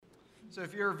So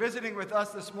if you're visiting with us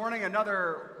this morning,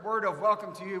 another word of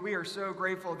welcome to you. We are so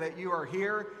grateful that you are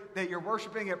here, that you're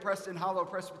worshiping at Preston Hollow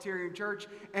Presbyterian Church.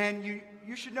 And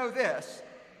you should know this.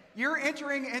 You're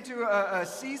entering into a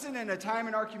season and a time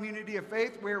in our community of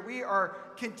faith where we are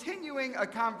continuing a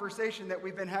conversation that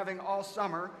we've been having all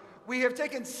summer. We have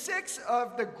taken 6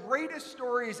 of the greatest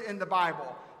stories in the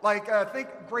Bible, like think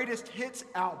greatest hits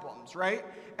albums, right?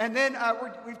 And then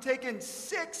we've taken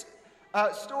 6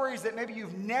 stories that maybe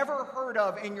you've never heard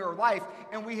of in your life,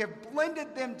 and we have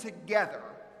blended them together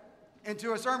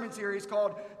into a sermon series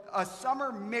called A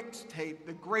Summer Mixtape,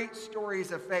 The Great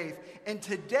Stories of Faith. And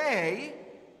today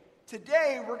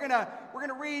we're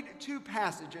gonna read 2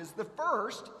 passages. The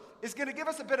first is gonna give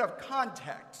us a bit of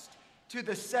context to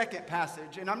the second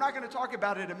passage, and I'm not gonna talk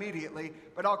about it immediately,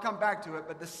 but I'll come back to it.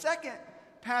 But the second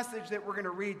passage that we're gonna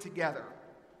read together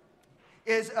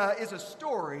is a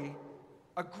story,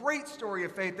 a great story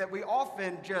of faith that we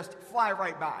often just fly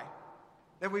right by,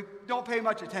 that we don't pay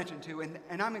much attention to,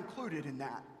 and I'm included in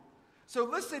that. So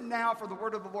listen now for the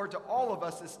word of the Lord to all of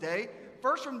us this day,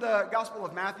 first from the Gospel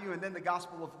of Matthew and then the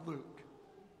Gospel of Luke.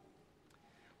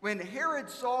 When Herod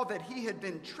saw that he had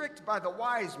been tricked by the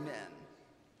wise men,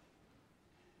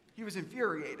 he was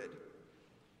infuriated,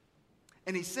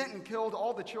 and he sent and killed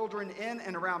all the children in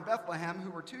and around Bethlehem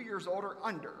who were 2 years old or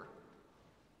under,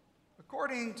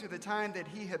 according to the time that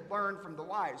he had learned from the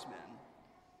wise men.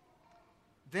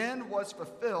 Then was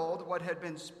fulfilled what had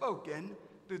been spoken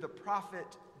through the prophet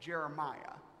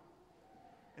Jeremiah.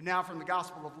 And now from the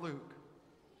Gospel of Luke.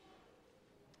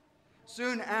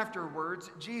 Soon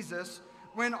afterwards, Jesus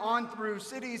went on through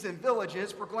cities and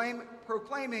villages,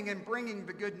 proclaiming and bringing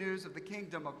the good news of the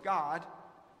kingdom of God.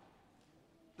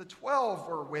 The 12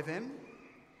 were with him,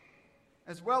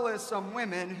 as well as some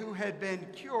women who had been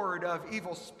cured of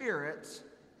evil spirits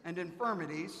and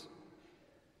infirmities.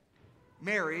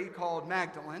 Mary, called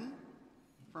Magdalene,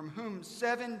 from whom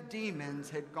 7 demons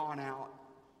had gone out,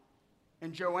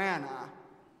 and Joanna,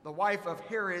 the wife of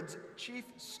Herod's chief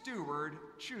steward,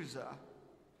 Chuza,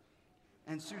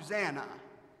 and Susanna,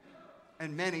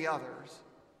 and many others,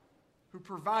 who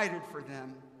provided for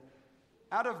them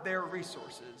out of their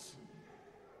resources.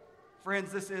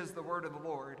 Friends, this is the word of the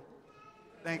Lord.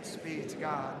 Thanks be to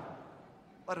God.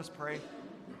 Let us pray.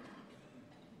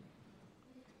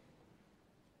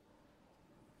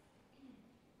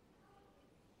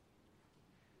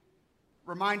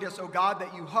 Remind us, O God,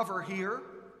 that you hover here.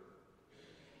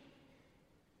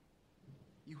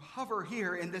 You hover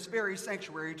here in this very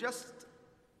sanctuary, just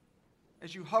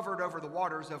as you hovered over the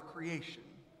waters of creation.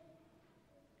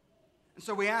 And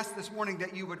so we ask this morning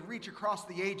that you would reach across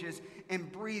the ages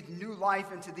and breathe new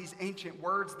life into these ancient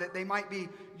words, that they might be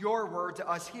your word to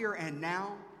us here and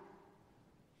now.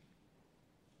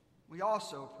 We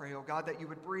also pray, O God, that you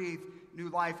would breathe new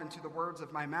life into the words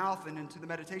of my mouth and into the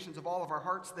meditations of all of our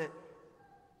hearts, that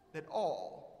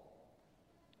all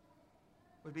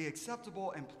would be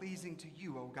acceptable and pleasing to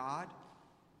you, O God,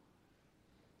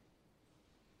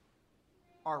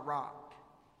 our rock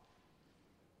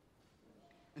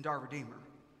and our Redeemer.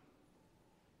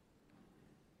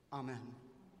 Amen.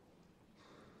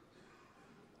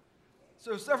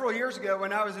 So several years ago,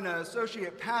 when I was an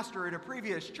associate pastor at a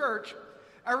previous church,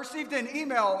 I received an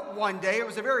email one day. It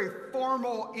was a very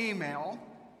formal email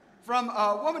from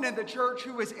a woman in the church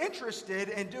who was interested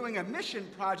in doing a mission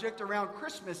project around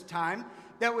Christmas time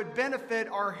that would benefit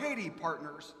our Haiti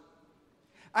partners.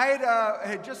 I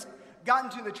had just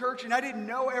gotten to the church, and I didn't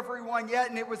know everyone yet,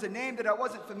 and it was a name that I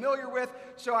wasn't familiar with,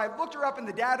 so I looked her up in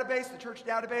the database, the church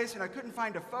database, and I couldn't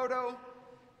find a photo.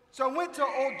 So I went to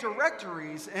old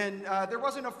directories, and there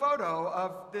wasn't a photo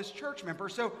of this church member,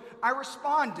 so I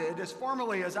responded as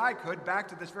formally as I could back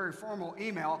to this very formal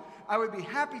email. I would be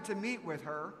happy to meet with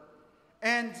her,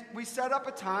 and we set up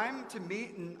a time to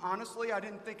meet, and honestly, I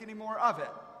didn't think any more of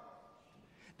it.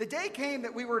 The day came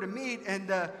that we were to meet, and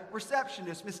the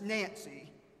receptionist, Miss Nancy,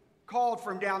 called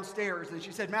from downstairs, and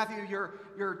she said, "Matthew,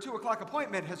 your 2 o'clock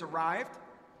appointment has arrived."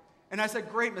 And I said,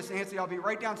 "Great, Miss Nancy, I'll be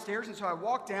right downstairs." And so I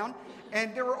walked down,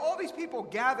 and there were all these people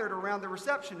gathered around the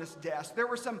receptionist's desk. There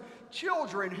were some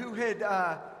children who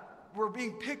were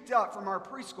being picked up from our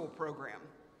preschool program.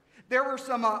 There were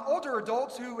some older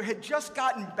adults who had just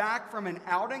gotten back from an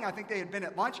outing. I think they had been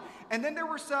at lunch. And then there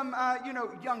were some,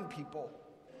 young people.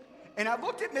 And I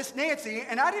looked at Miss Nancy,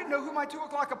 and I didn't know who my 2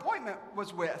 o'clock appointment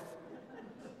was with.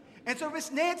 And so Miss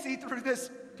Nancy, through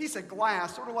this piece of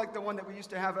glass, sort of like the one that we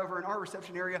used to have over in our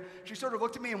reception area, she sort of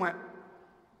looked at me and went,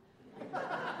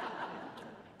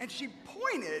 and she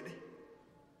pointed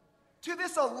to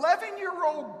this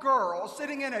 11-year-old girl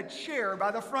sitting in a chair by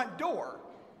the front door.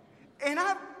 And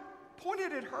I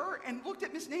pointed at her and looked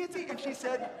at Miss Nancy, and she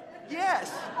said,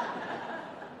 yes.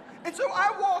 And so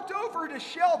I walked over to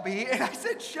Shelby, and I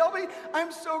said, Shelby,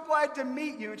 I'm so glad to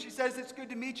meet you. And she says, it's good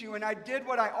to meet you. And I did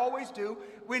what I always do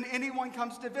when anyone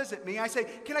comes to visit me. I say,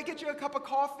 can I get you a cup of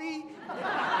coffee?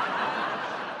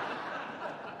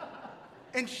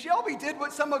 And Shelby did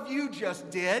what some of you just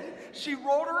did. She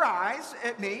rolled her eyes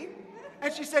at me,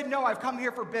 and she said, no, I've come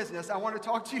here for business. I want to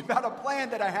talk to you about a plan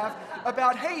that I have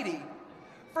about Haiti.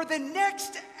 For the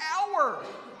next hour,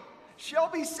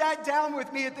 Shelby sat down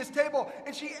with me at this table,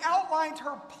 and she outlined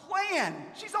her plan.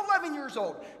 She's 11 years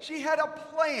old. She had a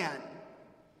plan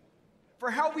for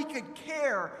how we could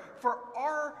care for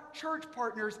our church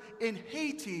partners in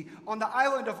Haiti on the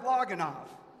island of Laganov.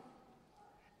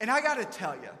 And I got to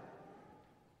tell you,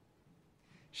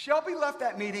 Shelby left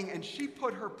that meeting, and she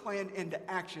put her plan into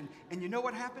action. And you know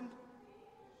what happened?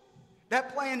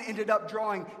 That plan ended up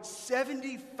drawing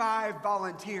 75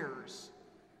 volunteers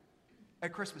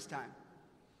at Christmas time.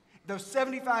 Those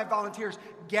 75 volunteers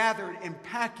gathered and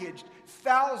packaged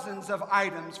thousands of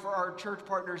items for our church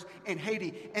partners in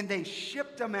Haiti, and they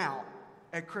shipped them out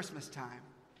at Christmas time.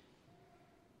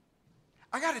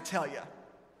 I got to tell you,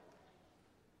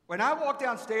 when I walked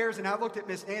downstairs and I looked at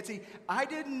Miss Nancy, I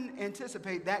didn't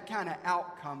anticipate that kind of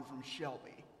outcome from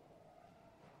Shelby.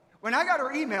 When I got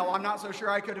her email, I'm not so sure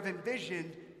I could have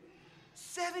envisioned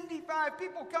 75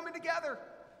 people coming together,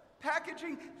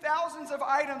 packaging thousands of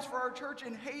items for our church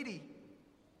in Haiti.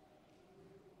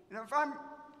 And if I'm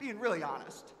being really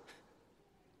honest,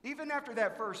 even after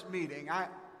that first meeting,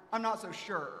 I'm not so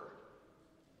sure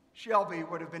Shelby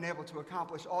would have been able to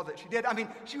accomplish all that she did. I mean,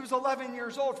 she was 11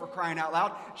 years old, for crying out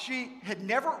loud. She had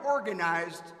never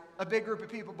organized a big group of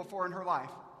people before in her life.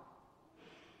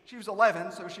 She was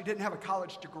 11, so she didn't have a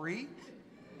college degree.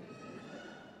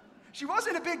 She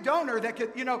wasn't a big donor that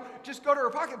could, just go to her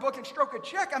pocketbook and stroke a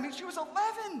check. I mean, she was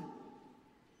 11.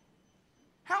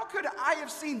 How could I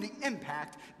have seen the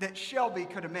impact that Shelby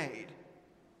could have made?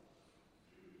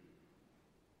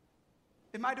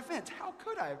 In my defense, how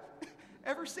could I have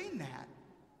ever seen that?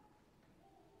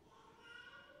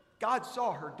 God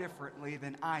saw her differently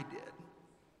than I did.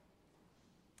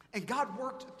 And God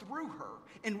worked through her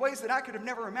in ways that I could have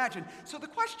never imagined. So the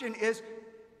question is,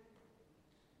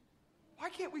 why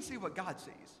can't we see what God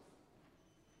sees?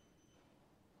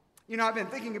 I've been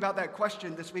thinking about that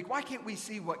question this week. Why can't we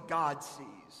see what God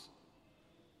sees?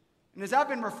 And as I've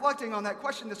been reflecting on that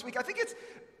question this week, I think it's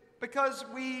because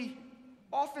we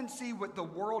often see what the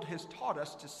world has taught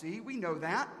us to see. We know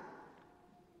that.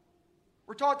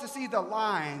 We're taught to see the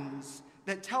lines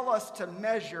that tell us to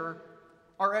measure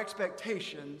our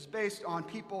expectations based on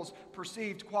people's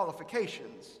perceived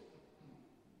qualifications.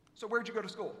 So where'd you go to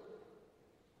school?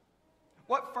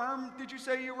 What firm did you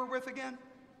say you were with again?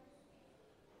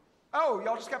 Oh,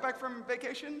 y'all just got back from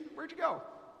vacation? Where'd you go?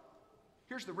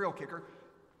 Here's the real kicker.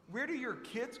 Where do your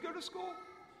kids go to school?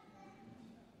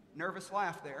 Nervous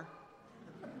laugh there.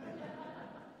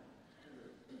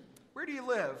 Where do you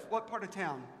live? What part of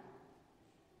town?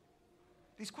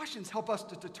 These questions help us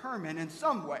to determine in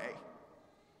some way,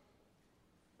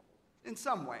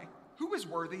 who is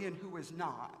worthy and who is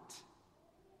not.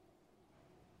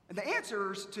 And the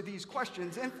answers to these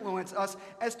questions influence us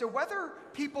as to whether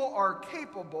people are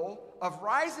capable of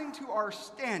rising to our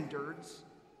standards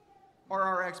or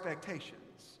our expectations.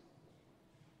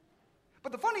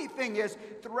 But the funny thing is,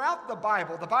 throughout the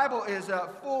Bible is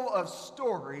full of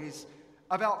stories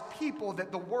about people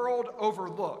that the world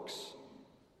overlooks.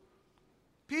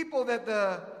 People that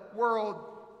the world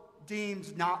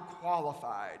deems not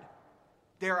qualified,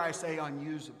 dare I say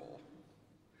unusable.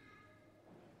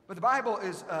 But the Bible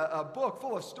is a book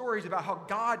full of stories about how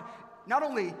God not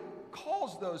only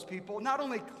calls those people, not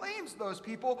only claims those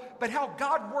people, but how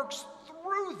God works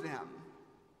through them.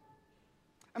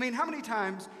 I mean, how many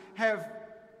times have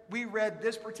we read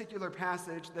this particular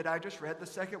passage that I just read, the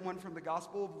second one from the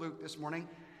Gospel of Luke this morning,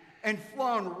 and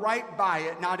flown right by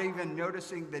it, not even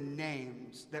noticing the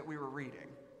names that we were reading?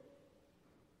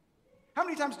 How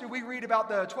many times do we read about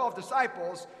the 12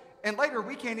 disciples, and later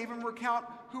we can't even recount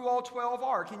who all 12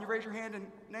 are? Can you raise your hand and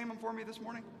name them for me this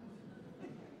morning?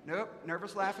 Nope,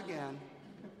 nervous laugh again.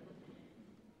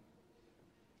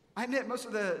 I admit most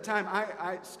of the time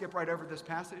I skip right over this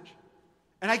passage,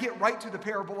 and I get right to the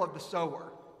parable of the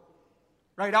sower.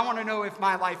 Right? I want to know if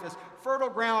my life is fertile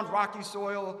ground, rocky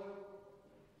soil.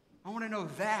 I want to know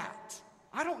that.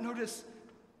 I don't notice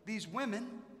these women.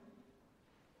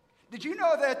 Did you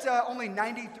know that only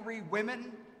 93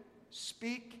 women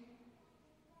speak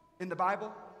in the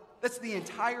Bible? That's the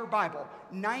entire Bible.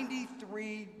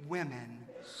 93 women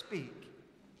speak.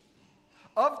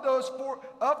 Of those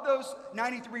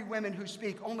 93 women who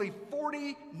speak, only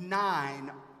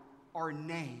 49 are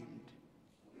named.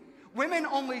 Women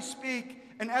only speak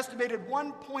an estimated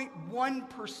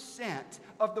 1.1%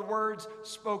 of the words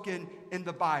spoken in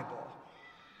the Bible.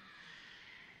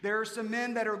 There are some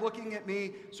men that are looking at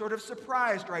me sort of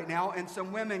surprised right now, and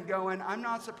some women going, I'm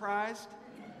not surprised.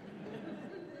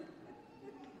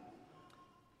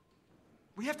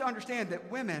 We have to understand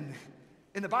that women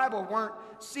in the Bible weren't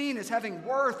seen as having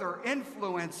worth or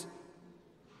influence.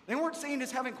 They weren't seen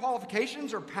as having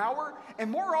qualifications or power.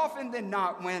 And more often than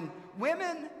not, when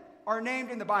women are named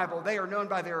in the Bible, they are known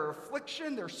by their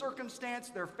affliction, their circumstance,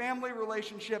 their family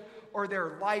relationship, or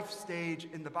their life stage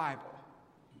in the Bible.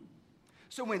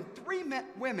 So when three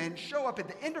women show up at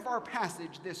the end of our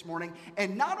passage this morning,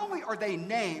 and not only are they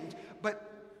named,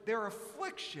 but their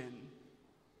affliction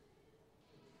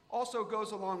also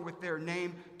goes along with their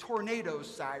name, tornado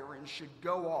sirens should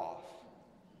go off.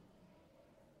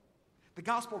 The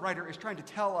gospel writer is trying to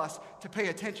tell us to pay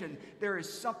attention. There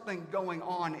is something going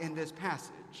on in this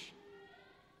passage.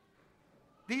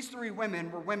 These three women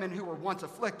were women who were once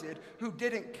afflicted, who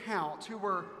didn't count, who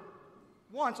were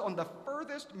once on the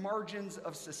furthest margins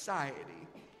of society.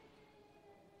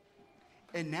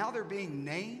 And now they're being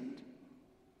named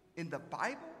in the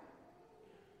Bible?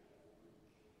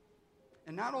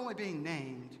 And not only being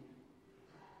named,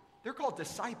 they're called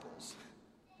disciples.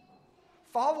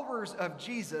 Followers of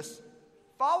Jesus,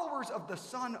 followers of the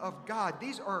Son of God.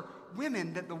 These are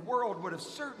women that the world would have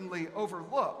certainly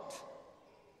overlooked.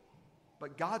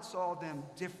 But God saw them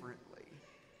differently.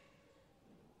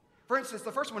 For instance,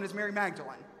 the first one is Mary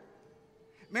Magdalene.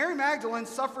 Mary Magdalene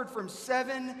suffered from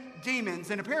 7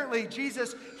 demons, and apparently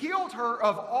Jesus healed her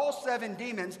of all 7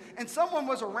 demons, and someone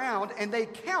was around and they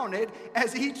counted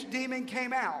as each demon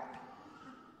came out.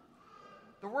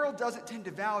 The world doesn't tend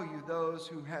to value those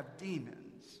who have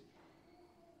demons.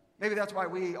 Maybe that's why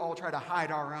we all try to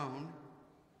hide our own.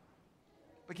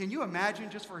 But can you imagine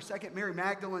just for a second Mary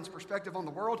Magdalene's perspective on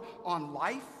the world, on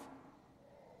life?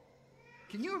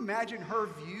 Can you imagine her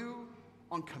view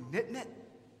on commitment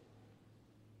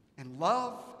and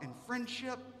love and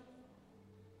friendship?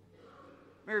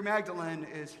 Mary Magdalene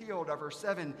is healed of her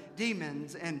 7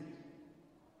 demons, and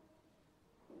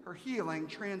her healing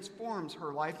transforms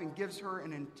her life and gives her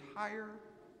an entire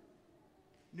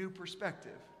new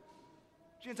perspective.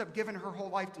 She ends up giving her whole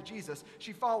life to Jesus.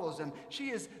 She follows him. She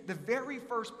is the very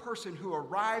first person who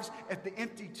arrives at the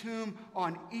empty tomb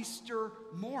on Easter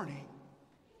morning.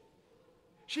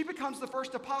 She becomes the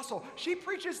first apostle. She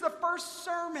preaches the first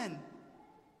sermon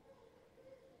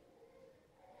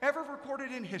ever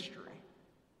recorded in history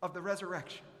of the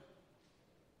resurrection.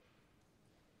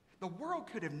 The world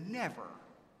could have never,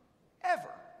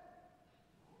 ever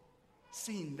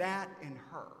seen that in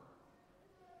her.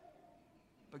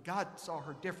 But God saw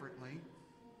her differently.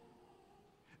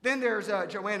 Then there's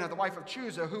Joanna, the wife of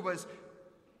Chusa, who was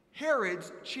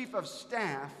Herod's chief of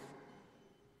staff.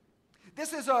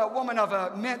 This is a woman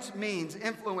of immense means,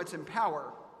 influence, and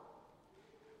power.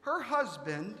 Her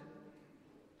husband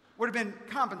would have been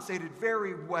compensated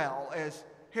very well as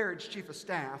Herod's chief of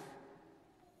staff.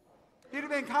 He'd have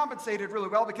been compensated really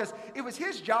well because it was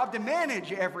his job to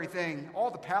manage everything, all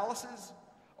the palaces,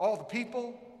 all the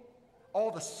people,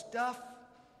 all the stuff.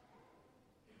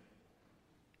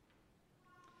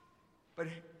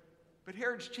 But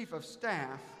Herod's chief of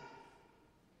staff,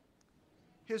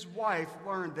 his wife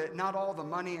learned that not all the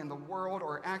money in the world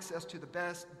or access to the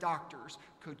best doctors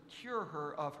could cure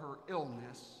her of her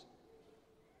illness.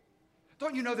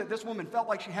 Don't you know that this woman felt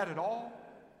like she had it all?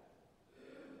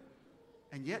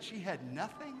 And yet she had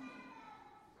nothing?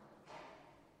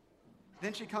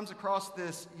 Then she comes across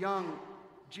this young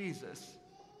Jesus,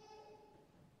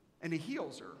 and he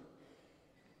heals her.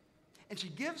 And she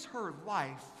gives her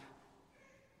life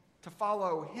to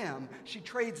follow him. She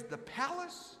trades the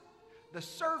palace, the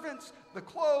servants, the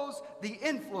clothes, the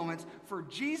influence for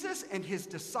Jesus and his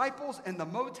disciples in the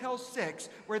Motel 6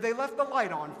 where they left the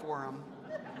light on for him.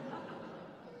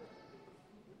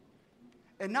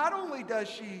 And not only does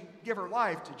she give her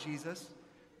life to Jesus,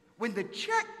 when the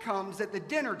check comes at the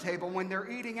dinner table when they're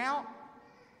eating out,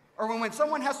 or when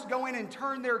someone has to go in and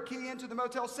turn their key into the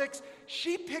Motel 6,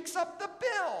 she picks up the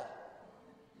bill.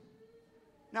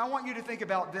 Now, I want you to think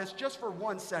about this just for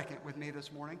 1 second with me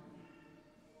this morning.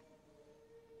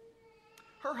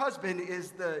 Her husband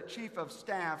is the chief of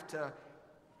staff to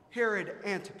Herod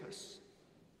Antipas.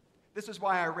 This is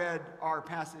why I read our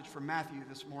passage from Matthew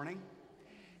this morning.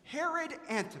 Herod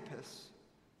Antipas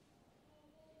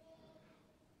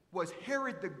was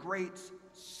Herod the Great's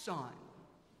son.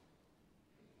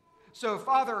 So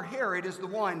Father Herod is the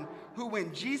one who,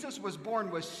 when Jesus was born,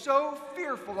 was so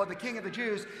fearful of the King of the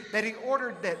Jews that he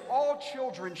ordered that all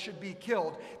children should be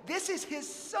killed. This is his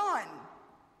son,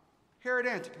 Herod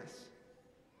Antipas.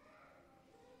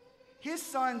 His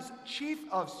son's chief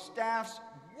of staff's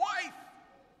wife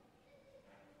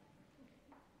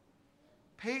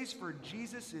pays for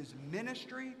Jesus'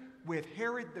 ministry with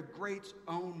Herod the Great's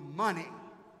own money.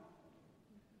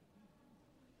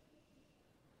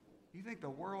 You think the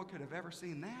world could have ever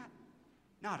seen that?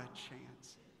 Not a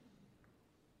chance.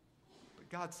 But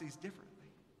God sees differently.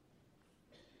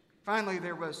 Finally,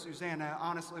 there was Susanna.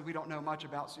 Honestly, we don't know much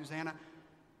about Susanna.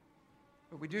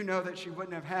 But we do know that she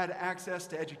wouldn't have had access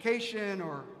to education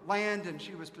or land, and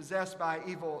she was possessed by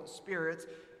evil spirits,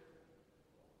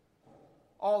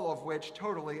 all of which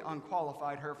totally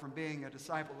unqualified her from being a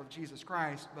disciple of Jesus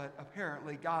Christ. But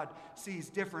apparently, God sees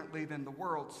differently than the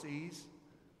world sees.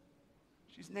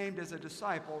 She's named as a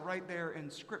disciple right there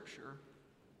in Scripture.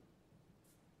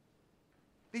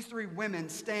 These three women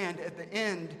stand at the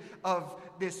end of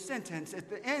this sentence, at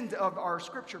the end of our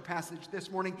Scripture passage this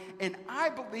morning, and I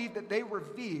believe that they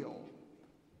reveal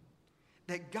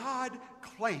that God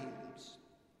claims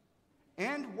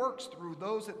and works through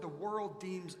those that the world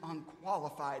deems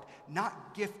unqualified,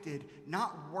 not gifted,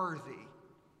 not worthy.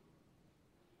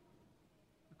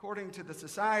 According to the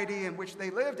society in which they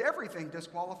lived, everything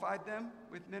disqualified them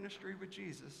with ministry with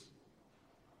Jesus.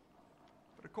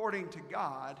 But according to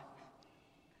God,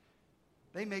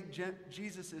 they make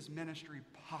Jesus' ministry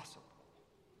possible.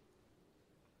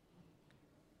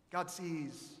 God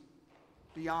sees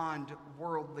beyond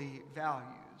worldly values.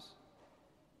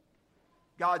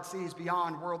 God sees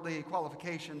beyond worldly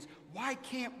qualifications. Why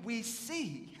can't we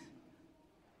see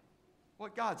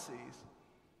what God sees?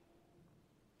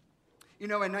 You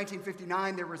know, in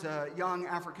 1959, there was a young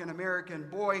African-American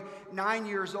boy, 9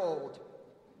 years old,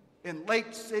 in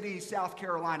Lake City, South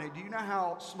Carolina. Do you know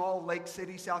how small Lake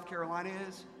City, South Carolina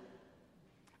is?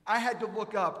 I had to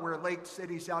look up where Lake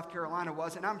City, South Carolina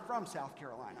was, and I'm from South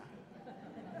Carolina.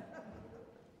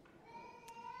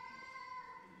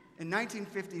 In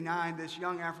 1959, this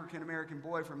young African-American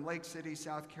boy from Lake City,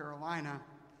 South Carolina,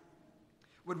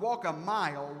 would walk a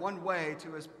mile one way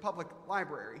to his public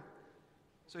library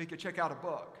so he could check out a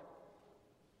book.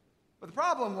 But the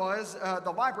problem was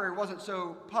the library wasn't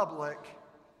so public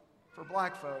for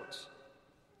black folks.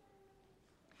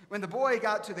 When the boy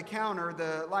got to the counter,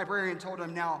 the librarian told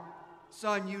him, "Now,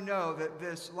 son, you know that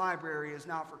this library is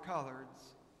not for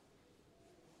coloreds."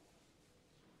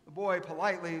 The boy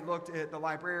politely looked at the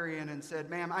librarian and said,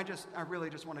 "Ma'am, I really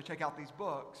just want to check out these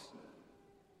books."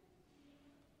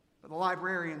 But the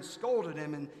librarian scolded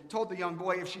him and told the young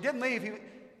boy if she didn't leave,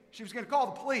 she was going to call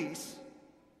the police.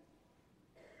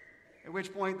 At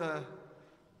which point the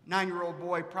 9-year-old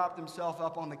boy propped himself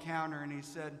up on the counter and he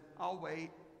said, "I'll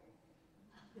wait."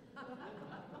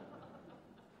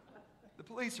 The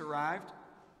police arrived.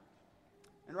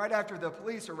 And right after the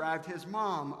police arrived, his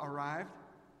mom arrived.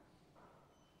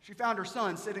 She found her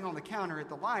son sitting on the counter at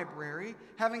the library,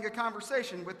 having a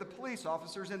conversation with the police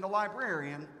officers and the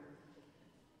librarian.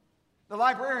 The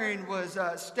librarian was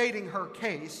stating her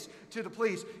case to the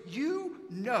police. "You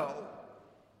know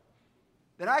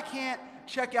that I can't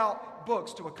check out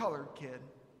books to a colored kid."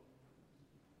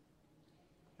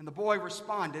 And the boy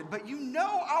responded, "But you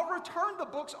know I'll return the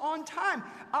books on time.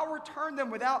 I'll return them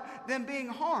without them being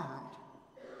harmed."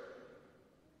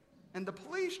 And the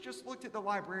police just looked at the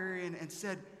librarian and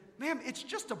said, "Ma'am, it's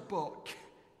just a book.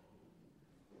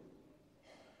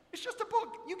 It's just a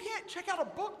book. You can't check out a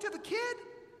book to the kid."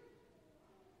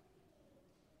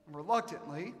 And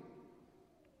reluctantly,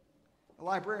 the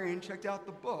librarian checked out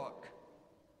the book.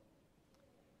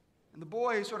 And the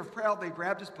boy sort of proudly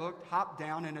grabbed his book, hopped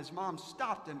down, and his mom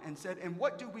stopped him and said, "And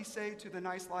what do we say to the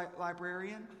nice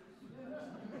librarian?"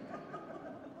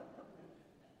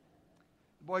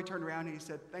 The boy turned around and he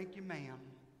said, "Thank you, ma'am."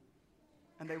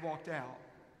 And they walked out.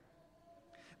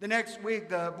 The next week,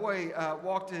 the boy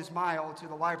walked his mile to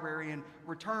the library and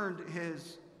returned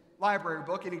his library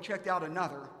book, and he checked out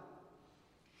another.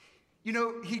 You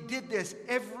know, he did this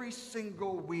every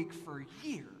single week for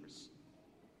years.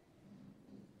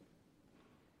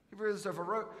 He was a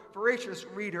voracious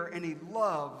reader, and he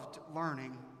loved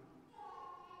learning.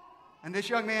 And this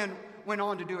young man went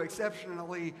on to do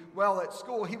exceptionally well at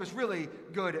school. He was really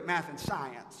good at math and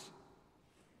science.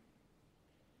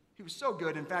 He was so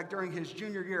good, in fact, during his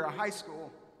junior year of high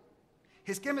school,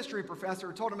 his chemistry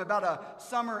professor told him about a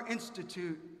summer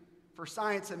institute for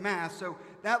science and math. So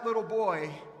that little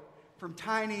boy from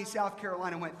tiny South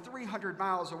Carolina went 300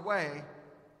 miles away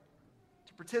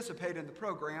to participate in the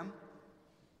program.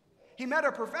 he met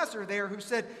a professor there who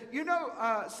said, you know,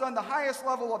 son, the highest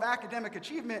level of academic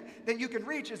achievement that you can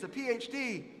reach is a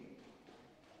PhD.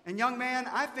 And young man,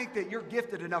 I think that you're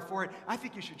gifted enough for it. I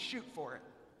think you should shoot for it.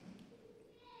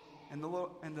 And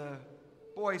the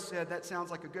boy said, that sounds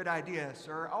like a good idea,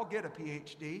 sir. I'll get a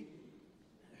PhD.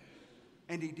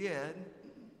 And he did.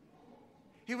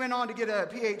 He went on to get a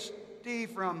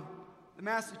PhD from the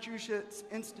Massachusetts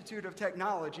Institute of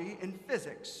Technology in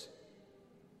physics.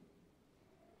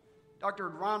 Dr.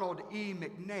 Ronald E.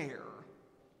 McNair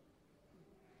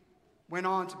went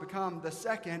on to become the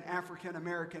second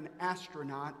African-American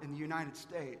astronaut in the United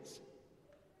States.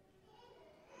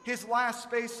 His last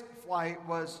space flight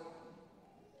was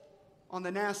on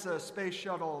the NASA space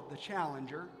shuttle, the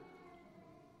Challenger.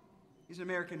 He's an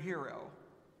American hero.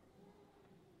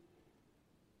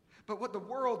 But what the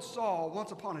world saw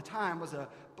once upon a time was a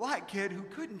black kid who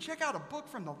couldn't check out a book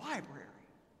from the library.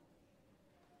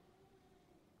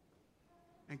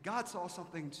 And God saw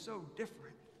something so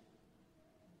different.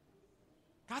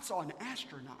 God saw an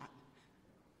astronaut.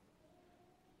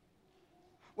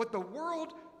 What the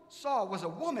world saw was a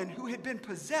woman who had been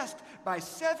possessed by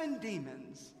 7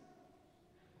 demons.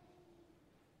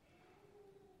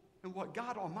 And what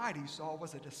God Almighty saw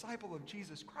was a disciple of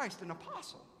Jesus Christ, an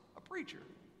apostle, a preacher.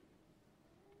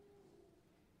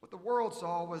 What the world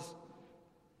saw was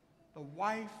the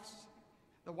wife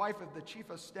of the chief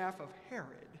of staff of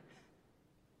Herod.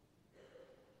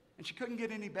 And she couldn't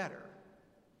get any better.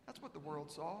 That's what the world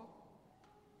saw.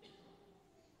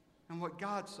 And what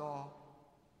God saw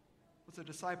was a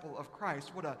disciple of Christ.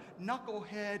 What a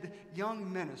knucklehead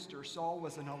young minister saw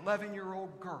was an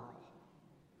 11-year-old girl.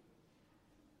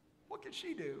 What could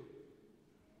she do?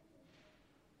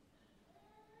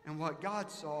 And what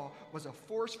God saw was a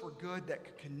force for good that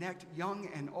could connect young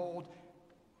and old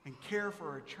and care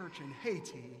for a church in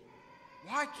Haiti.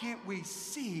 Why can't we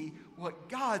see what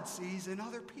God sees in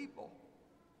other people?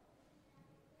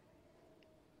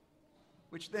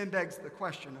 Which then begs the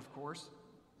question, of course,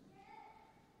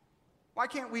 why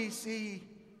can't we see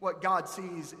what God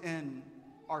sees in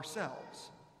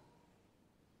ourselves?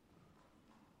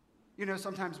 You know,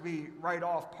 sometimes we write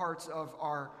off parts of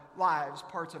our lives,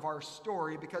 parts of our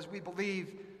story, because we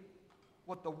believe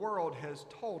what the world has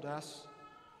told us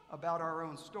about our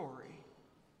own story.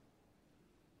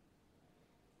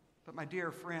 But my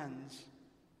dear friends,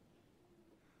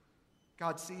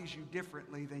 God sees you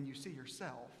differently than you see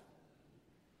yourself.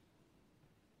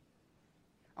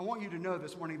 I want you to know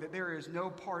this morning that there is no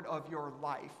part of your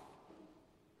life,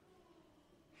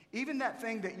 even that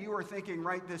thing that you are thinking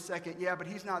right this second, yeah, but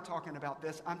he's not talking about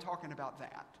this, I'm talking about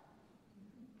that.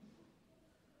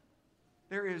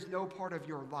 There is no part of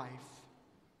your life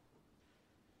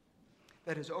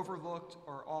that is overlooked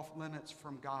or off limits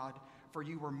from God, for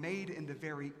you were made in the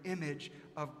very image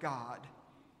of God.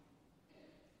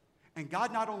 And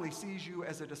God not only sees you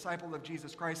as a disciple of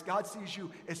Jesus Christ, God sees you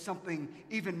as something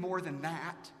even more than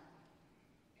that.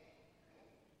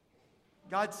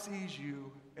 God sees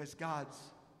you as God's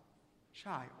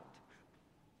child,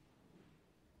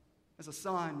 as a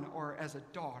son or as a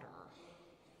daughter.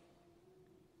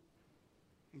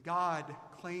 And God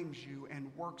claims you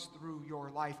and works through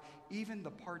your life, even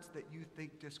the parts that you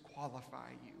think disqualify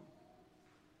you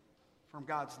from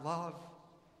God's love,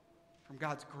 from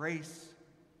God's grace,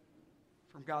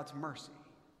 from God's mercy.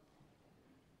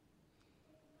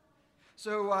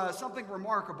 So something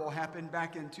remarkable happened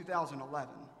back in 2011.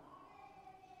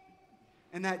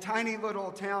 In that tiny little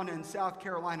town in South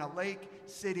Carolina, Lake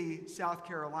City, South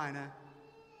Carolina,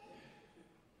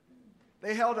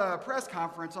 they held a press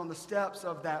conference on the steps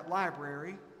of that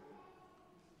library.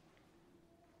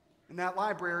 And that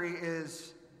library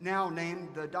is now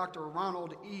named the Dr.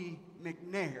 Ronald E.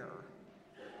 McNair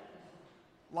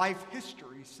Life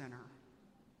History Center.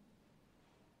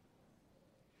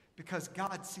 Because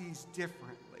God sees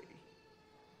differently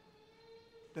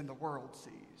than the world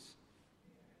sees.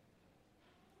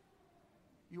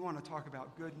 You want to talk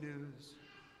about good news?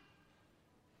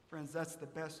 Friends, that's the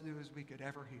best news we could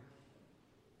ever hear.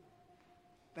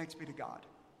 Thanks be to God.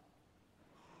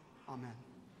 Amen.